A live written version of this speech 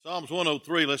Psalms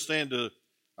 103, let's stand to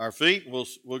our feet.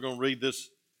 We're going to read this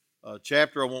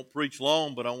chapter. I won't preach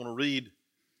long, but I want to read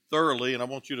thoroughly, and I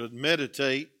want you to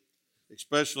meditate,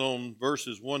 especially on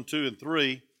verses 1, 2, and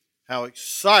 3, how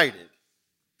excited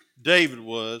David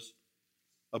was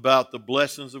about the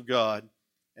blessings of God,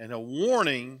 and a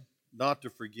warning not to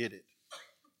forget it,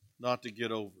 not to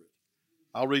get over it.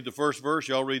 I'll read the first verse,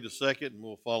 y'all read the second, and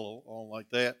we'll follow on like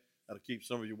that. That'll keep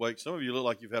some of you awake. Some of you look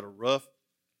like you've had a rough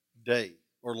day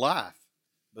or life,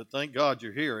 but thank God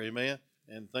you're here, amen,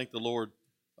 and thank the Lord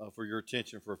for your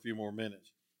attention for a few more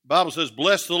minutes. The Bible says,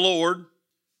 "Bless the Lord,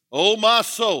 O my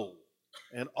soul,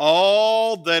 and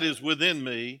all that is within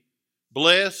me,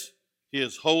 bless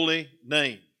his holy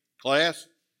name." Class,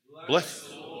 bless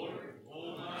the Lord,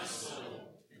 O my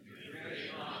soul, and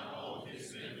forget not all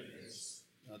his benefits.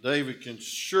 Now, David can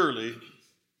surely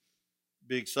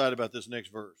be excited about this next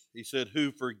verse. He said,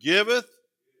 "Who forgiveth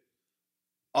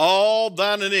all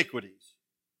thine iniquities,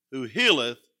 who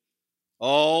healeth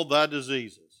all thy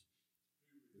diseases,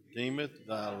 redeemeth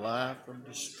thy life from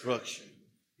destruction,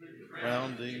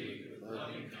 crown thee with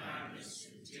loving kindness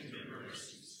and tender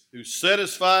mercies, who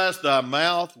satisfies thy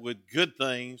mouth with good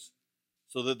things,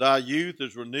 so that thy youth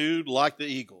is renewed like the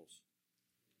eagles.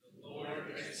 The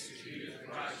Lord executeth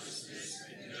righteousness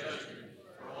and judgment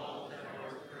for all that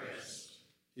are oppressed.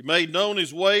 He made known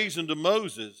his ways unto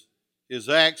Moses, his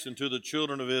acts unto the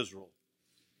children of Israel.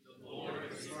 The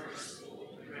Lord is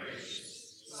merciful and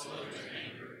gracious, slow to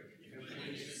anger, and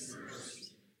plenteous in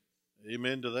mercy."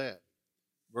 Amen to that.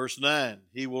 Verse 9,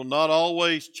 "He will not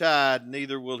always chide,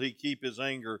 neither will he keep his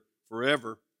anger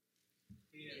forever."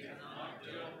 He hath not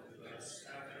dealt with us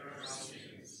after our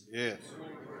sins, Yes. nor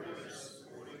rewarded us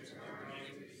according to our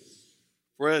iniquities.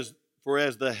 For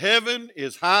as the heaven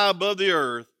is high above the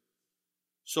earth,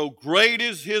 so great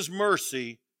is his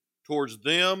mercy towards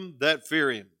them that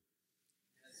fear him.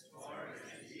 As far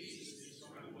as the east is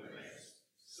from the west,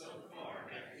 so far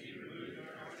hath he removed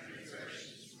our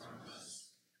transgressions from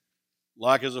us.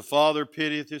 Like as a father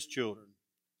pitieth his children,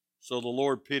 so the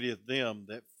Lord pitieth them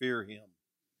that fear him.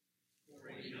 For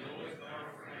he knoweth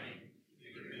our frame,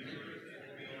 he remembereth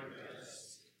that we are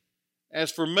dust.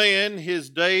 As for man, his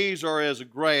days are as a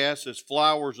grass, as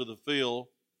flowers of the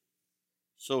field,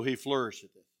 so he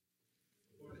flourisheth.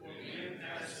 For the wind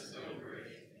passeth over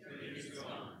it, and it is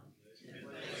gone, and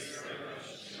the place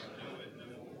thereof shall know it no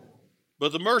more.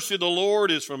 But the mercy of the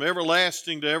Lord is from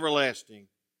everlasting to everlasting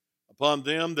upon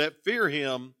them that fear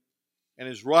him, and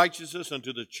his righteousness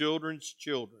unto the children's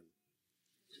children.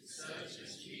 To such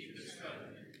as keep his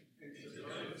covenant, and to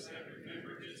those that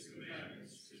remember his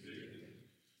commandments to do them.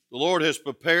 The Lord has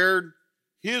prepared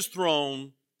his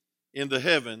throne in the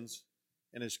heavens,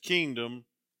 and his kingdom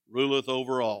ruleth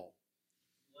over all.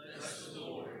 Bless the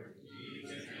Lord, ye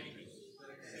his angels,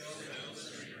 that excel in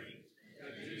strength,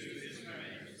 that do his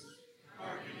commands,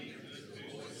 hearkening unto the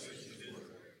voice of his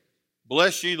word.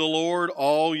 Bless ye the Lord,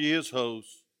 all ye his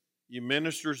hosts, ye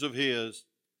ministers of his,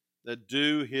 that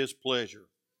do his pleasure.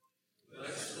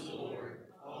 Bless the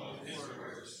Lord, all his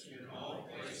works, in all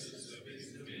places of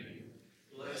his dominion.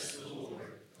 Bless the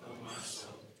Lord, O my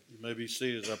soul. You may be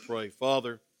seated as I pray.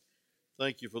 Father,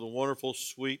 thank you for the wonderful,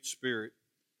 sweet spirit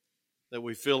that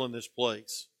we feel in this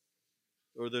place.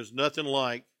 Lord, there's nothing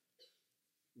like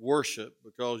worship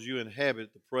because you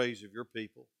inhabit the praise of your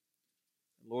people.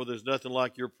 Lord, there's nothing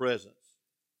like your presence.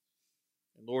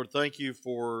 And Lord, thank you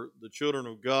for the children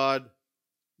of God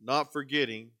not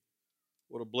forgetting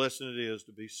what a blessing it is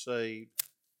to be saved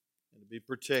and to be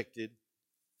protected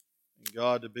and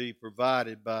God to be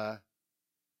provided by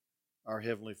our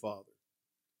Heavenly Father.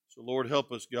 So Lord,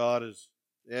 help us, God, as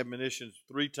the admonitions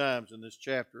 3 times in this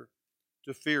chapter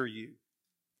to fear you.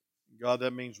 God,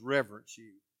 that means reverence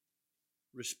you,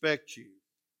 respect you,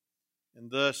 and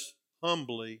thus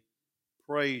humbly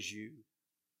praise you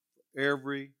for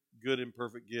every good and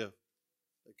perfect gift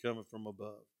that cometh from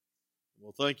above.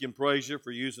 We'll thank you and praise you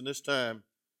for using this time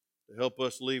to help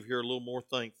us leave here a little more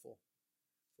thankful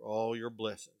for all your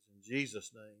blessings. In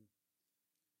Jesus' name,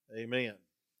 amen.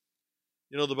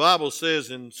 You know, the Bible says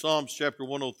in Psalms chapter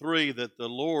 103 that the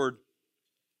Lord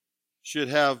should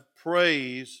have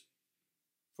praise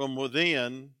from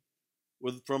within,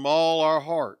 from all our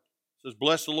heart. It says,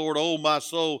 "Bless the Lord, O my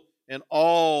soul, and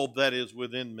all that is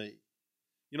within me."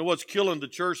 You know what's killing the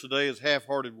church today is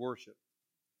half-hearted worship.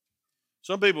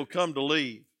 Some people come to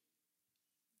leave.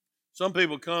 Some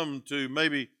people come to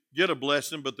maybe get a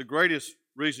blessing, but the greatest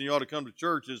reason you ought to come to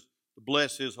church is to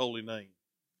bless his holy name,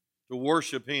 to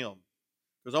worship him.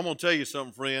 Because I'm going to tell you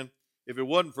something, friend. If it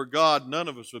wasn't for God, none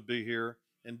of us would be here,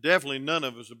 and definitely none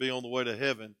of us would be on the way to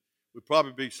heaven. We'd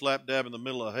probably be slap dab in the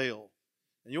middle of hell.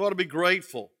 And you ought to be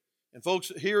grateful. And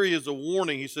folks, here he is a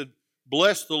warning. He said,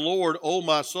 bless the Lord, O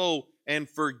my soul, and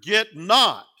forget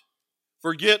not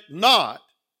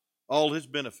all his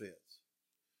benefits.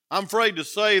 I'm afraid to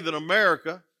say that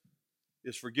America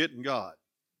is forgetting God.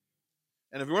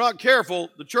 And if we're not careful,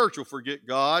 the church will forget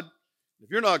God. If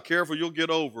you're not careful, you'll get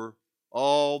over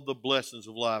all the blessings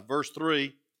of life. Verse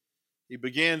 3, he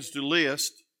begins to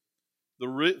list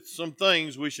some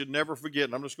things we should never forget.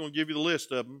 And I'm just going to give you the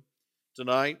list of them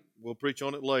tonight. We'll preach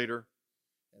on it later.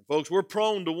 And folks, we're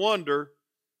prone to wonder.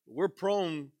 We're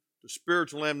prone to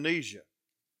spiritual amnesia.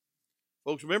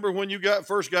 Folks, remember when you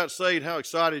first got saved, how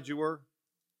excited you were?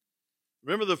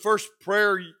 Remember the first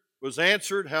prayer was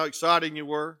answered, how exciting you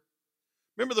were?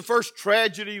 Remember the first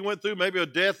tragedy you went through, maybe a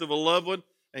death of a loved one,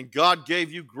 and God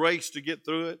gave you grace to get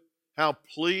through it? How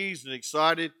pleased and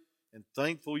excited and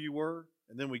thankful you were?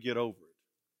 And then we get over it.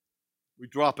 We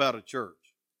drop out of church.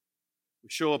 We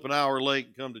show up an hour late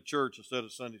and come to church instead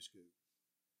of Sunday school.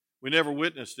 We never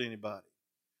witness to anybody.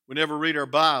 We never read our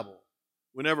Bible.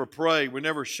 We never pray. We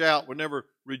never shout. We never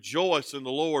rejoice in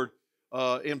the Lord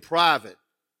in private.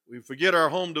 We forget our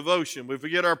home devotion. We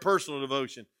forget our personal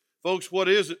devotion. Folks, what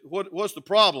is it? What's the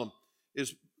problem?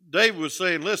 Is David was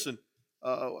saying, listen,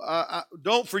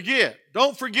 don't forget.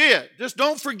 Don't forget. Just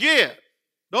don't forget.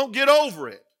 Don't get over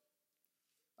it.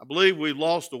 I believe we've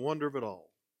lost the wonder of it all.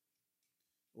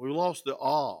 We've lost the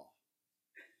awe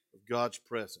of God's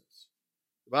presence.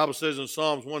 The Bible says in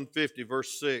Psalms 150,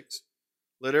 verse 6,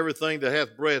 let everything that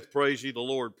hath breath praise ye the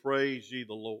Lord. Praise ye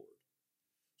the Lord.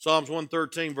 Psalms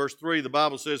 113, verse 3, the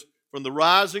Bible says, from the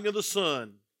rising of the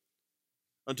sun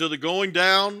until the going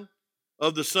down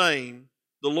of the same,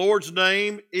 the Lord's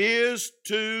name is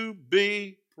to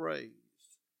be praised.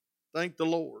 Thank the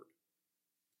Lord.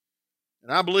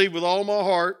 And I believe with all my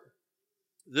heart,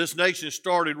 this nation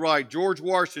started right. George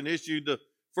Washington issued the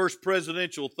first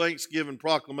presidential Thanksgiving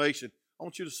proclamation. I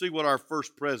want you to see what our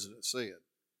first president said.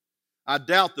 I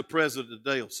doubt the president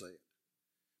today will say it.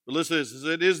 But listen to this.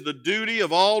 It is the duty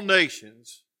of all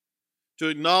nations to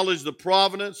acknowledge the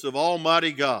providence of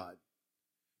Almighty God,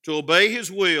 to obey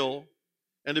His will,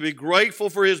 and to be grateful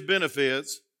for His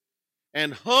benefits,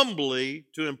 and humbly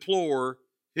to implore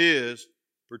His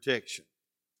protection.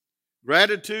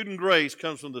 Gratitude and grace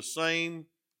comes from the same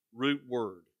root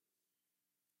word.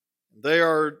 They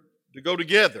are to go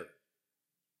together.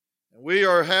 And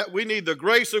we need the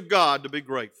grace of God to be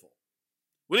grateful.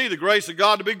 We need the grace of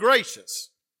God to be gracious.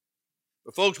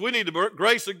 But folks, we need the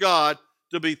grace of God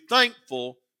to be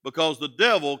thankful, because the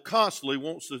devil constantly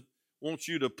wants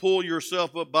you to pull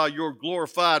yourself up by your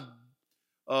glorified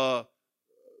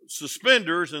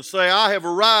suspenders and say, I have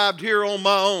arrived here on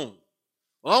my own.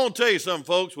 Well, I want to tell you something,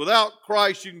 folks. Without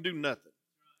Christ, you can do nothing.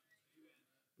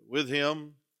 With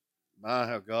Him, my,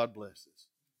 how God blesses.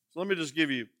 So let me just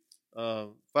give you 5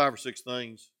 or 6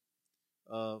 things,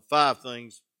 4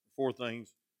 things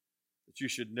that you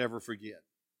should never forget.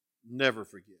 Never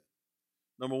forget.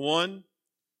 Number 1,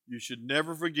 you should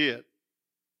never forget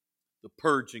the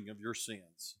purging of your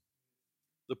sins.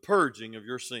 The purging of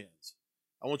your sins.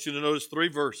 I want you to notice 3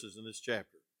 verses in this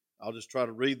chapter. I'll just try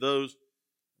to read those.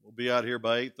 We'll be out here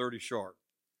by 8:30 sharp,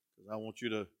 because I want you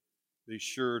to be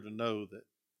sure to know that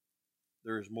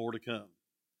there is more to come.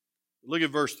 Look at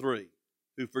verse 3.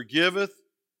 Who forgiveth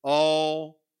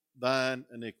all thine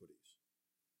iniquities.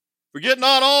 Forget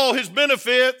not all His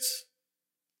benefits.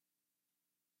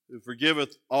 Who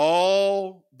forgiveth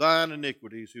all thine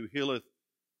iniquities. Who healeth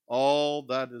all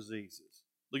thy diseases.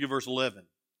 Look at verse 11.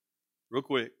 Real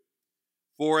quick.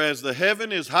 For as the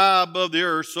heaven is high above the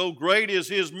earth, so great is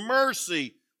His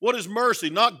mercy. What is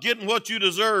mercy? Not getting what you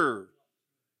deserve.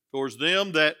 Towards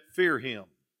them that fear Him.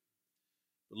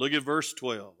 But look at verse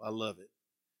 12. I love it.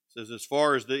 It says, as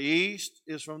far as the east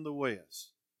is from the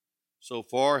west, so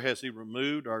far has He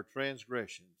removed our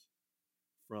transgressions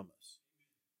from us.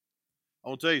 I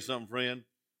want to tell you something, friend.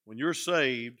 When you're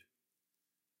saved,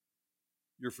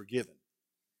 you're forgiven.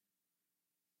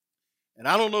 And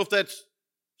I don't know if that's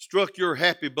struck your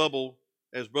happy bubble,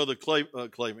 as Brother Clay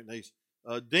McNeese,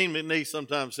 Dean McNeese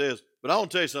sometimes says, but I want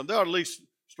to tell you something. They ought to at least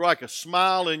strike a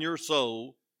smile in your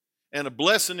soul and a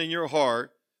blessing in your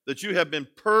heart that you have been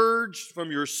purged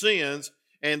from your sins,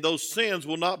 and those sins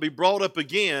will not be brought up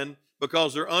again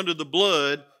because they're under the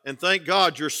blood. And thank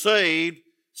God you're saved,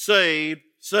 saved,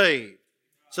 saved.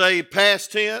 Saved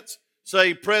past tense,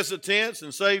 saved present tense,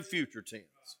 and saved future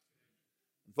tense.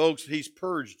 And folks, He's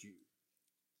purged you.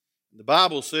 The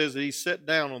Bible says that He sat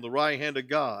down on the right hand of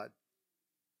God,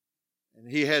 and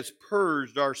He has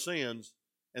purged our sins,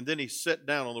 and then He sat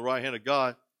down on the right hand of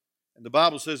God. And the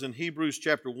Bible says in Hebrews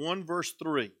chapter 1, verse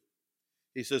 3,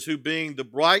 He says, who being the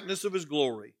brightness of his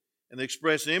glory and the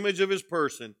express image of his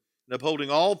person, and upholding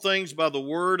all things by the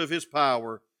word of his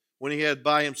power, when he had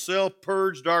by himself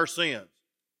purged our sins,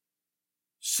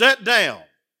 sat down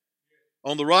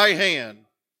on the right hand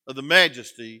of the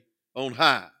majesty on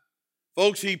high.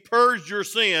 Folks, he purged your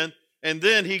sin, and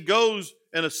then he goes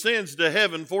and ascends to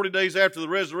heaven 40 days after the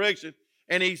resurrection,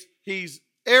 and he's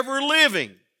ever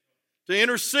living to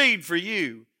intercede for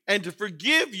you and to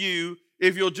forgive you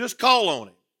if you'll just call on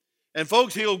him. And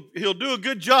folks, he'll do a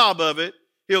good job of it.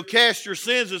 He'll cast your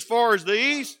sins as far as the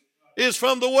east is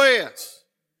from the west.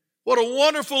 What a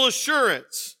wonderful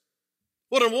assurance.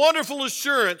 What a wonderful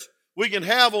assurance we can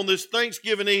have on this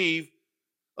Thanksgiving Eve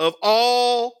of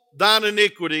all thine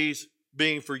iniquities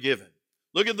being forgiven.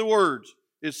 Look at the words.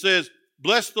 It says,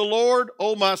 bless the Lord,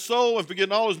 O my soul, and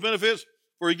forget all his benefits,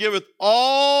 for he giveth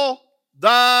all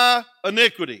thy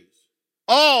iniquities.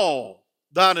 All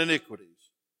thine iniquities.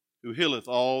 Who healeth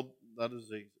all thy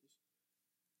diseases.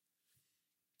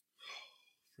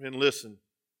 Friend, listen.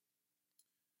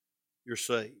 You're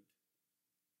saved.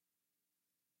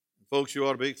 Folks, you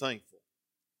ought to be thankful.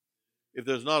 If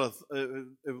there's not if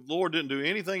the Lord didn't do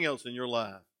anything else in your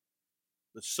life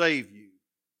but save you,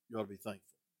 you ought to be thankful.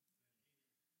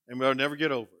 And we ought to never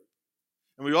get over it.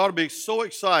 And we ought to be so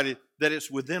excited that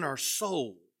it's within our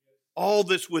soul. All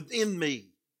that's within me.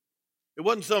 It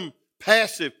wasn't some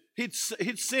passive. He'd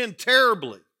sinned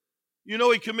terribly. You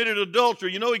know he committed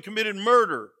adultery. You know he committed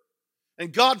murder.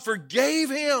 And God forgave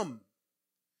him.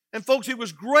 And folks, he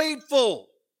was grateful.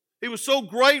 He was so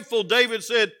grateful, David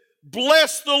said,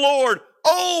 bless the Lord,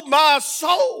 oh my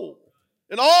soul,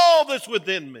 and all that's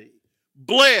within me.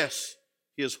 Bless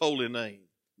his holy name.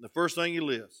 And the first thing he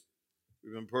lists,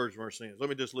 we've been purged from our sins. Let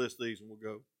me just list these and we'll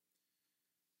go.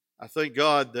 I thank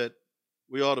God that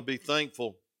we ought to be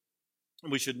thankful,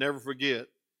 and we should never forget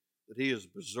that he has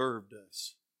preserved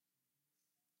us.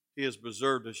 He has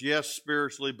preserved us, yes,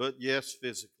 spiritually, but yes,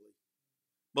 physically.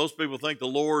 Most people think the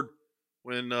Lord,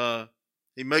 when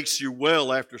he makes you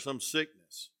well after some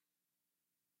sickness.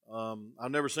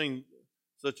 I've never seen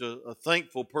such a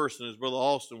thankful person as Brother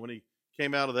Austin when he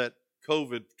came out of that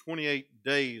COVID 28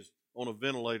 days on a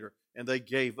ventilator, and they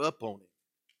gave up on him.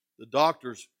 The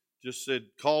doctors just said,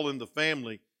 call in the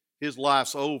family, his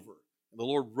life's over. And the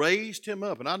Lord raised him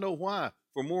up, and I know why,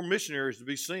 for more missionaries to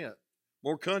be sent,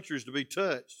 more countries to be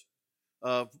touched,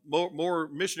 more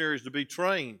missionaries to be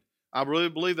trained. I really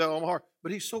believe that on my heart.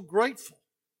 But he's so grateful.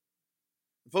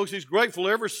 Folks, he's grateful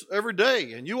every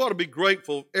day, and you ought to be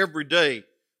grateful every day.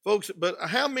 Folks, but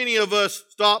how many of us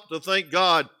stop to thank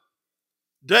God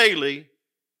daily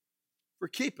for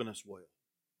keeping us well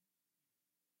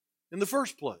in the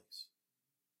first place?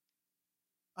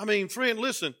 I mean, friend,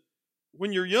 listen,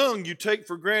 when you're young, you take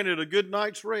for granted a good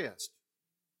night's rest.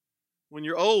 When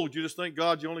you're old, you just thank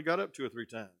God you only got up 2 or 3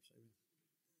 times.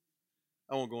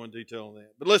 I won't go into detail on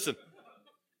that. But listen,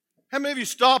 how many of you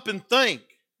stop and thank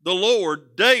the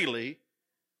Lord daily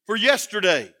for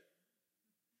yesterday?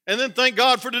 And then thank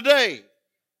God for today.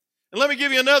 And let me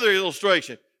give you another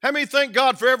illustration. How many thank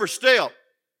God for every step?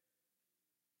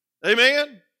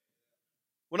 Amen?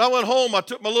 When I went home, I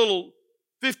took my little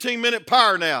 15-minute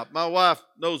power nap. My wife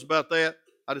knows about that.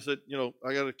 I just said,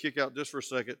 I got to kick out just for a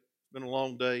second. It's been a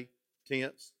long day,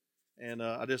 tense, and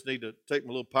I just need to take my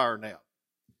little power nap.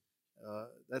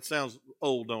 That sounds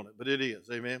old, don't it? But it is,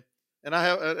 amen? And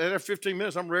after 15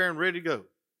 minutes, I'm raring, ready to go.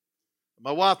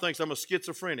 My wife thinks I'm a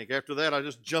schizophrenic. After that, I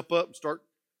just jump up and start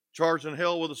charging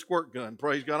hell with a squirt gun.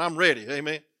 Praise God. I'm ready,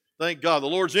 amen? Thank God. The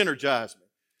Lord's energized me.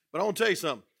 But I want to tell you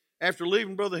something. After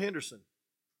leaving Brother Henderson,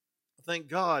 I thank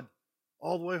God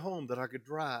all the way home that I could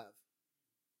drive.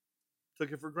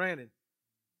 Took it for granted.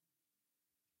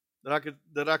 That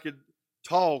I could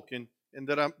talk and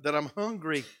that I'm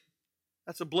hungry.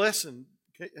 That's a blessing.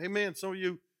 Amen. Some of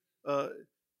you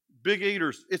big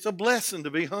eaters, it's a blessing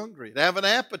to be hungry, to have an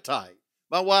appetite.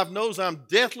 My wife knows I'm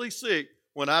deathly sick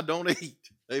when I don't eat.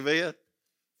 Amen.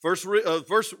 First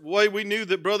way we knew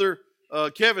that Brother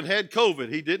Kevin had COVID,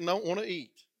 he didn't want to eat.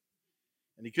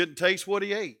 And he couldn't taste what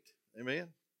he ate. Amen.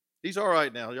 He's all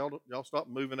right now. Y'all stop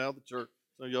moving out of the church.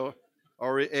 Some of y'all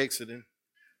already exiting.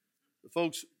 But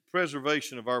folks,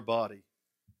 preservation of our body,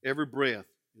 every breath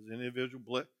is an individual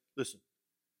blessing. Listen,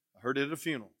 I heard it at a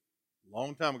funeral a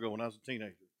long time ago when I was a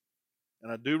teenager.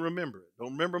 And I do remember it.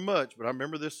 Don't remember much, but I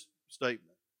remember this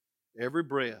statement. Every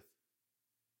breath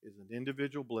is an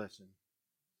individual blessing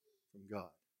from God.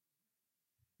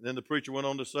 And then the preacher went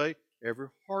on to say, every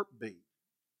heartbeat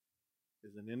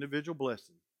is an individual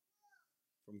blessing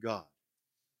from God.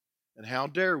 And how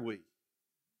dare we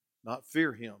not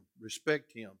fear Him,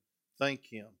 respect Him, thank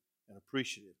Him, and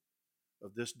appreciative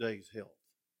of this day's health.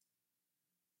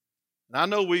 And I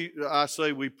know we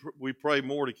pray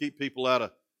more to keep people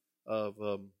out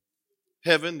of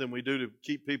heaven than we do to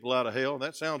keep people out of hell. And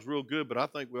that sounds real good, but I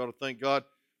think we ought to thank God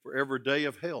for every day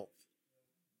of health,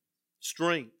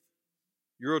 strength.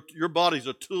 Your body's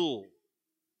a tool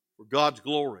for God's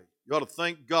glory. You ought to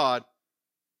thank God.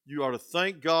 You ought to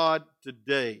thank God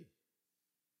today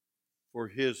for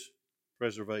His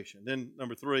preservation. Then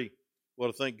number 3, we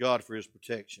ought to thank God for His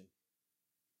protection.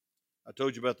 I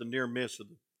told you about the near miss of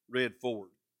the red Ford.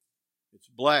 It's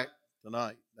black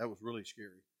tonight. That was really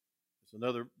scary.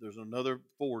 There's another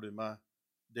Ford in my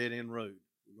dead end road.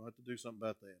 We're going to have to do something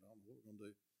about that. I don't know what we're going to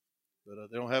do.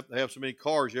 But they don't have to have so many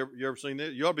cars. You ever seen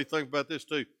this? You ought to be thinking about this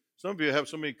too. Some of you have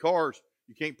so many cars,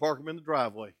 you can't park them in the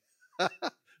driveway.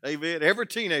 Amen. Every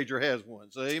teenager has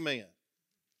one. So amen.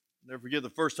 Never forget the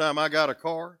first time I got a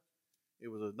car. It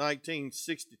was a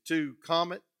 1962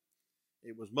 Comet.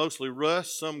 It was mostly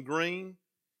rust, some green.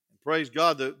 And praise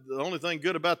God, the only thing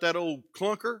good about that old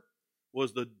clunker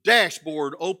was the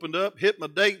dashboard opened up, hit my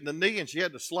date in the knee, and she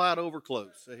had to slide over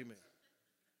close. Amen.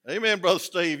 Amen, Brother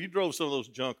Steve. You drove some of those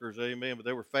junkers, amen, but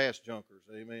they were fast junkers,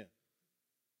 amen.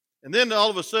 And then all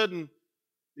of a sudden,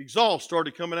 exhaust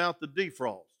started coming out the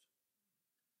defrost.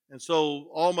 And so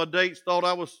all my dates thought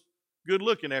I was good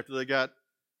looking after they got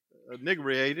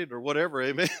inebriated or whatever,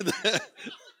 amen. That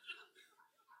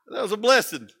was a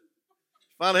blessing.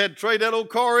 Finally had to trade that old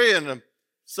car in.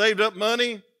 Saved up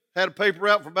money, had a paper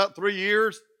out for about 3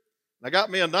 years. And I got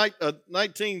me a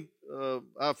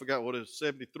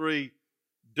 73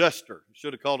 Duster.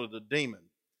 Should have called it a Demon.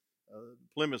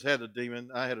 Plymouth had a Demon.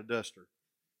 I had a Duster.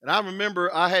 And I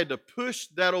remember I had to push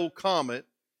that old Comet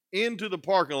into the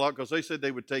parking lot because they said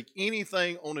they would take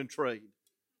anything on in trade.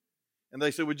 And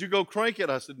they said, would you go crank it?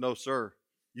 I said, no, sir.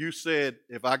 You said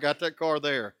if I got that car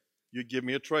there, you'd give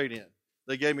me a trade-in.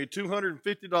 They gave me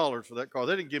 $250 for that car.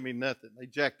 They didn't give me nothing. They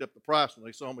jacked up the price when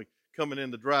they saw me coming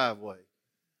in the driveway.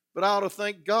 But I ought to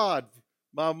thank God.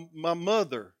 My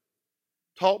mother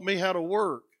taught me how to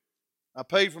work. I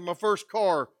paid for my first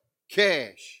car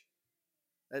cash.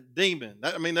 That Demon,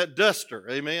 that Duster,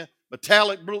 amen.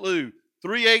 Metallic blue,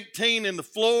 318 in the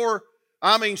floor.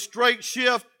 Straight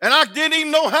shift. And I didn't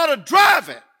even know how to drive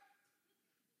it.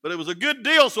 But it was a good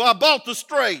deal, so I bought the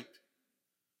straight.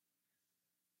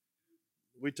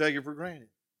 We take it for granted.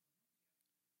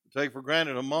 We take for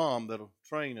granted a mom that'll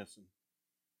train us, and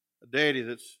a daddy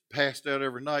that's passed out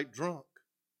every night drunk,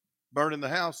 burning the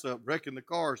house up, wrecking the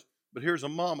cars. But here's a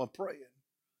mama praying.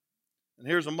 And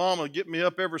here's a mama getting me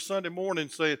up every Sunday morning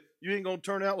saying, you ain't going to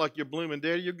turn out like your blooming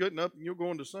daddy. You're getting up and you're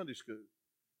going to Sunday school.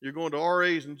 You're going to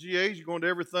RAs and GAs. You're going to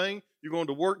everything. You're going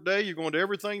to work day. You're going to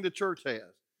everything the church has.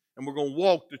 And we're going to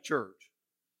walk to church.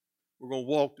 We're going to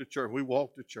walk to church. We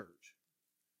walk to church.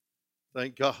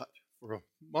 Thank God for a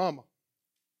mama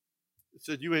that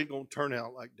said, you ain't going to turn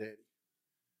out like daddy.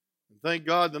 And thank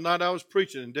God the night I was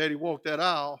preaching and daddy walked that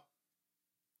aisle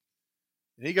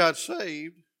and he got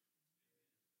saved,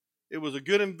 it was a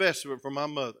good investment for my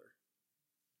mother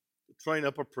to train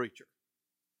up a preacher,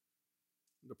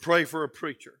 to pray for a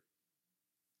preacher.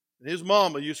 And his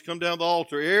mama used to come down the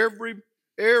altar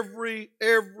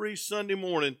every Sunday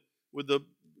morning with the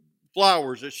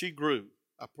flowers that she grew.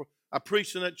 I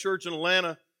preached in that church in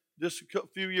Atlanta just a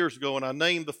few years ago, and I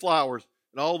named the flowers,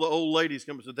 and all the old ladies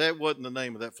come and said, that wasn't the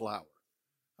name of that flower.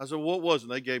 I said, what was it?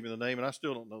 And they gave me the name, and I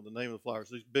still don't know the name of the flowers,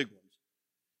 these big ones.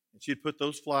 And she'd put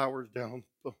those flowers down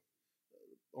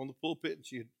on the pulpit, and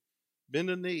she'd bend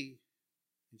a knee,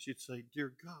 and she'd say,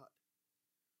 dear God,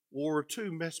 War II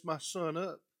messed my son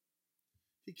up.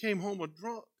 He came home a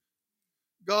drunk.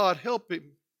 God, help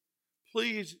him.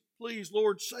 Please,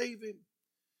 Lord, save him.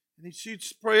 And she'd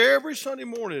pray every Sunday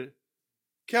morning at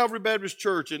Calvary Baptist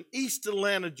Church in East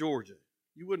Atlanta, Georgia.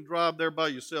 You wouldn't drive there by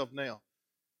yourself now.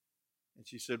 And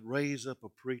she said, raise up a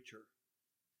preacher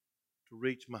to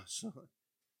reach my son.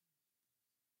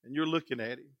 And you're looking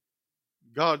at him.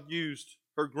 God used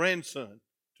her grandson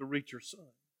to reach her son.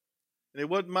 And it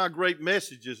wasn't my great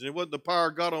messages, and it wasn't the power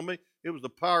of God on me. It was the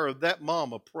power of that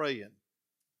mama praying.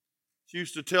 She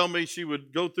used to tell me she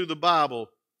would go through the Bible,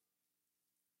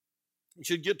 and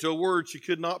she'd get to a word she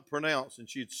could not pronounce, and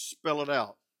she'd spell it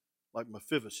out like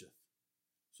Mephibosheth,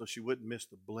 so she wouldn't miss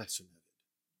the blessing of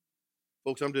it.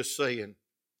 Folks, I'm just saying,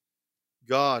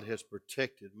 God has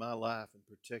protected my life and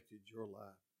protected your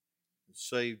life and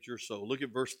saved your soul. Look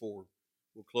at verse 4.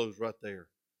 We'll close right there.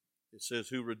 It says,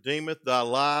 who redeemeth thy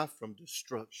life from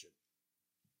destruction.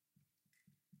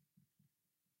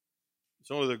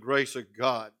 It's only the grace of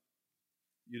God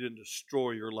you didn't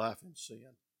destroy your life in sin.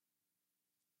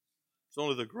 It's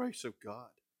only the grace of God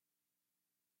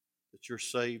that you're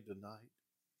saved tonight.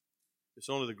 It's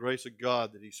only the grace of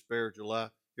God that He spared your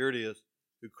life. Here it is.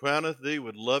 Who crowneth thee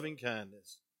with loving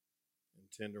kindness and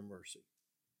tender mercy.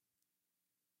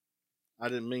 I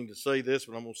didn't mean to say this,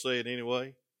 but I'm going to say it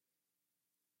anyway.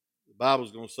 The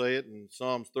Bible's going to say it in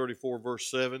Psalms 34,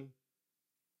 verse 7,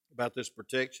 about this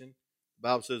protection. The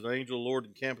Bible says, the angel of the Lord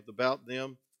encampeth about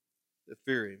them that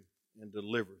fear Him and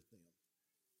delivereth them.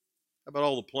 How about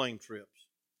all the plane trips,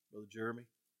 Brother Jeremy?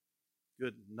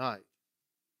 Good night.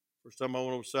 First time I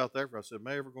went over to South Africa, I said, am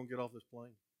I ever going to get off this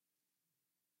plane?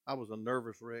 I was a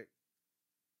nervous wreck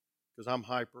because I'm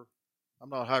hyper. I'm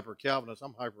not hyper Calvinist.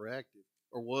 I'm hyperactive,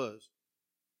 or was.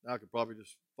 Now I could probably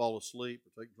just fall asleep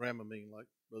or take Dramamine like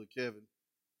Brother Kevin.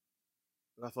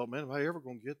 But I thought, man, am I ever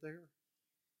going to get there?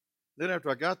 Then after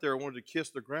I got there, I wanted to kiss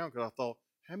the ground because I thought,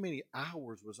 how many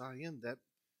hours was I in that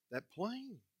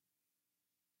plane?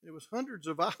 It was hundreds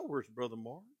of hours, Brother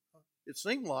Mark. It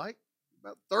seemed like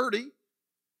about 30.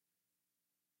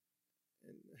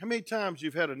 And how many times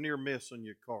you've had a near miss on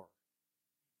your car?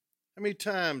 How many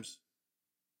times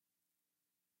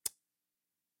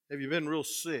have you been real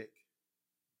sick?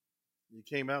 You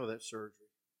came out of that surgery.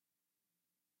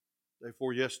 Day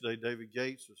before yesterday, David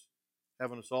Gates was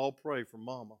having us all pray for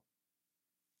Mama.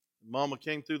 Mama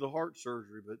came through the heart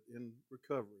surgery, but in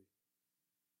recovery,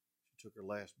 she took her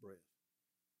last breath.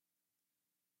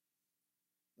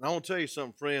 And I want to tell you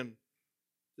something, friend.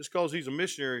 Just because he's a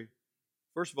missionary,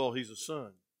 first of all, he's a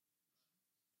son.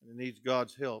 And he needs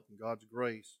God's help and God's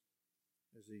grace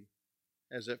as he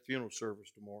has that funeral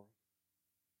service tomorrow.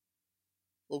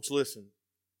 Folks, listen.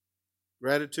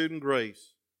 Gratitude and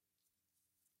grace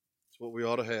is what we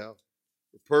ought to have.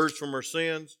 We're purged from our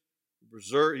sins.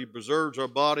 He preserves our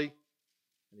body.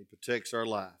 And He protects our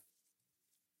life.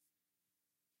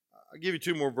 I'll give you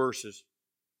two more verses.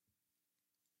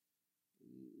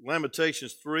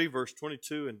 Lamentations 3, verse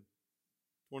 22 and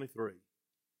 23. It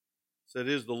said,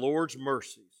 it is the Lord's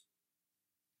mercies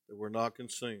that we're not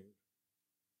consumed,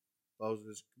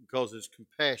 because His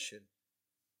compassion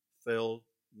failed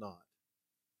not.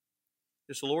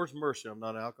 It's the Lord's mercy I'm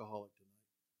not an alcoholic tonight,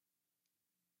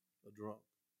 a drunk.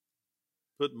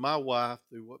 Putting my wife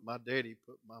through what my daddy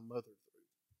put my mother through.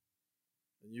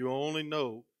 And you only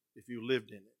know if you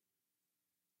lived in it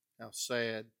how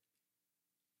sad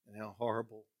and how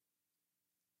horrible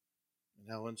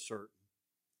and how uncertain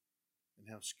and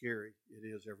how scary it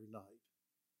is every night.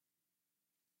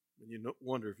 And you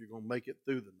wonder if you're going to make it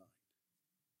through the night.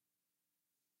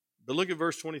 But look at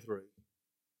verse 23.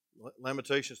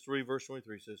 Lamentations 3, verse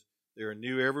 23 says, they are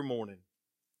new every morning.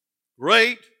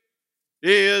 Great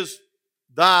is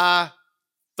thy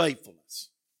faithfulness.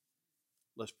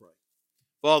 Let's pray.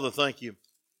 Father, thank you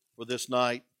for this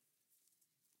night.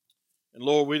 And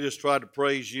Lord, we just try to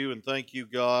praise you and thank you,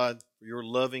 God, for your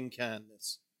loving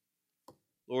kindness.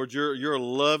 Lord, you're a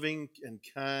loving and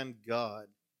kind God.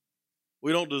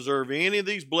 We don't deserve any of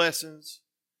these blessings.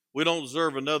 We don't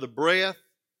deserve another breath,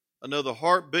 another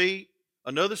heartbeat,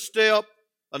 another step,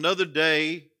 another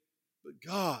day. But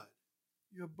God,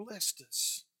 you have blessed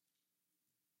us.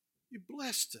 You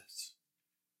blessed us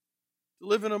to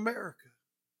live in America,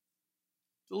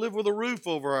 to live with a roof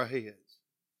over our heads,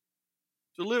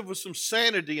 to live with some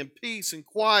sanity and peace and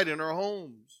quiet in our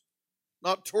homes,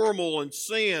 not turmoil and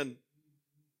sin.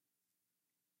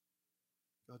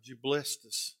 God, you blessed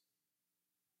us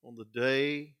on the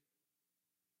day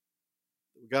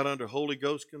that we got under Holy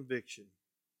Ghost conviction.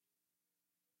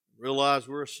 Realize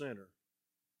we're a sinner,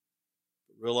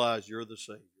 but realize you're the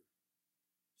Savior.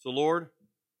 So, Lord,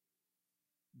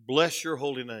 bless your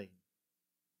holy name.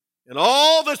 And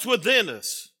all that's within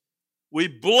us, we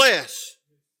bless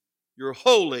your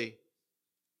holy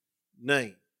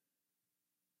name.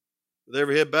 With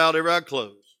every head bowed, every eye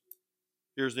closed,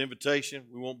 here's the invitation.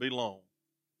 We won't be long.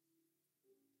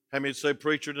 How many say,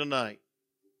 preacher, tonight,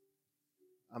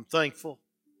 I'm thankful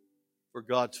for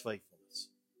God's faithfulness.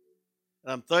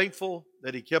 And I'm thankful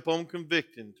that He kept on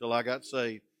convicting until I got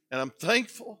saved. And I'm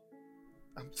thankful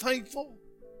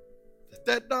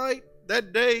that night,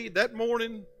 that day, that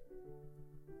morning,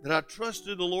 that I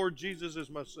trusted the Lord Jesus as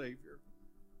my Savior.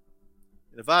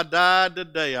 And if I died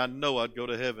today, I know I'd go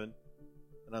to heaven.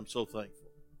 And I'm so thankful.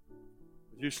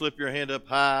 Would you slip your hand up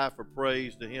high for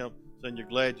praise to Him, saying you're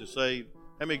glad you're saved?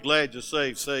 How many glad you're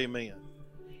saved? Say amen.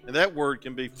 And that word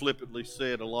can be flippantly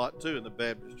said a lot too in the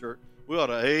Baptist church. We ought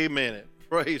to amen it.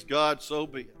 Praise God, so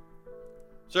be it.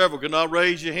 Several could not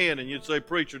raise your hand and you'd say,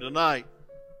 preacher, tonight,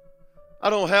 I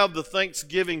don't have the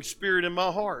thanksgiving spirit in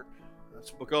my heart.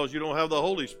 That's because you don't have the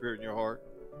Holy Spirit in your heart.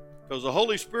 Because the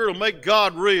Holy Spirit will make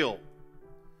God real.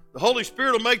 The Holy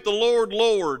Spirit will make the Lord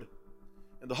Lord.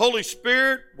 And the Holy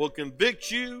Spirit will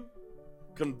convict you,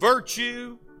 convert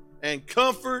you, and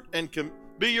comfort and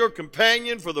be your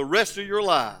companion for the rest of your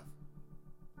life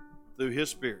through His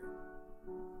Spirit.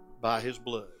 By His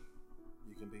blood,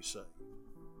 you can be saved.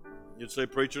 You'd say,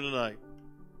 preacher, tonight,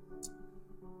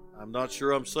 I'm not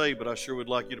sure I'm saved, but I sure would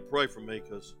like you to pray for me,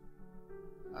 because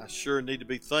I sure need to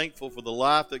be thankful for the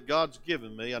life that God's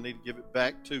given me. I need to give it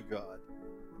back to God.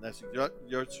 And that's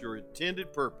your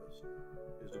intended purpose,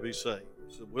 is to be saved.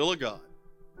 It's the will of God.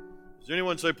 Does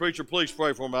anyone say, preacher, please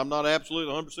pray for me? I'm not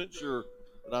absolutely 100% sure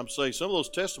that I'm saved. Some of those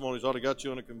testimonies ought to got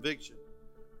you in a conviction.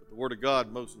 But the Word of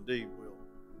God most indeed will.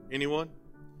 Anyone?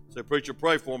 Say, preacher,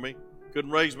 pray for me.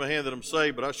 Couldn't raise my hand that I'm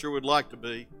saved, but I sure would like to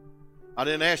be. I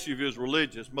didn't ask you if you was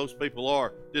religious. Most people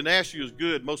are. Didn't ask you if you was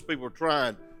good. Most people are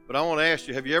trying. But I want to ask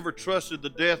you, have you ever trusted the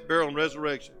death, burial, and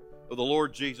resurrection of the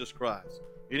Lord Jesus Christ?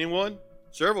 Anyone?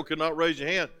 Several could not raise your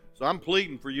hand, so I'm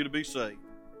pleading for you to be saved.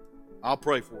 I'll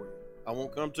pray for you. I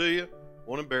won't come to you.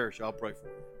 Won't embarrass you. I'll pray for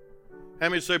you. How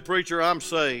many say, preacher, I'm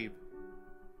saved,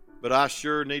 but I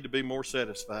sure need to be more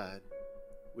satisfied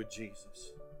with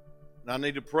Jesus. And I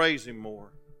need to praise Him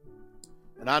more.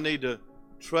 And I need to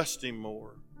trust Him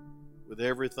more with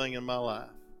everything in my life.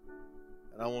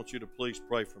 And I want you to please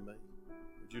pray for me.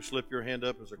 Would you slip your hand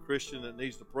up as a Christian that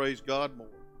needs to praise God more?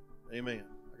 Amen.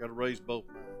 I got to raise both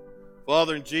mine.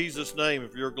 Father, in Jesus' name,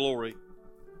 for your glory,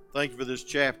 thank you for this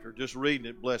chapter. Just reading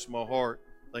it, bless my heart.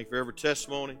 Thank you for every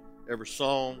testimony, every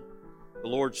song, the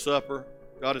Lord's Supper.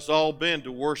 God, it's all been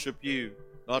to worship you,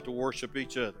 not to worship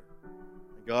each other.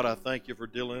 And God, I thank you for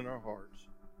dealing in our hearts.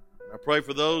 And I pray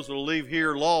for those that will leave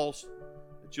here lost,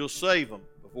 that you'll save them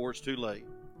before it's too late.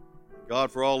 And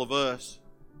God, for all of us,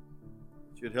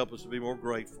 that you'd help us to be more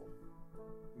grateful.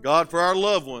 And God, for our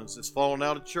loved ones that's fallen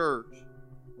out of church,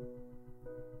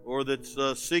 or that's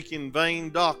seeking vain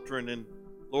doctrine and,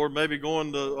 Lord, maybe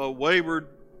going to a wayward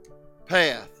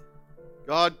path.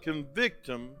 God, convict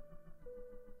them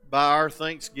by our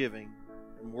thanksgiving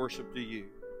and worship to you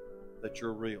that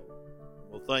you're real.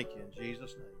 Well, thank you in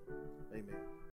Jesus' name. Amen.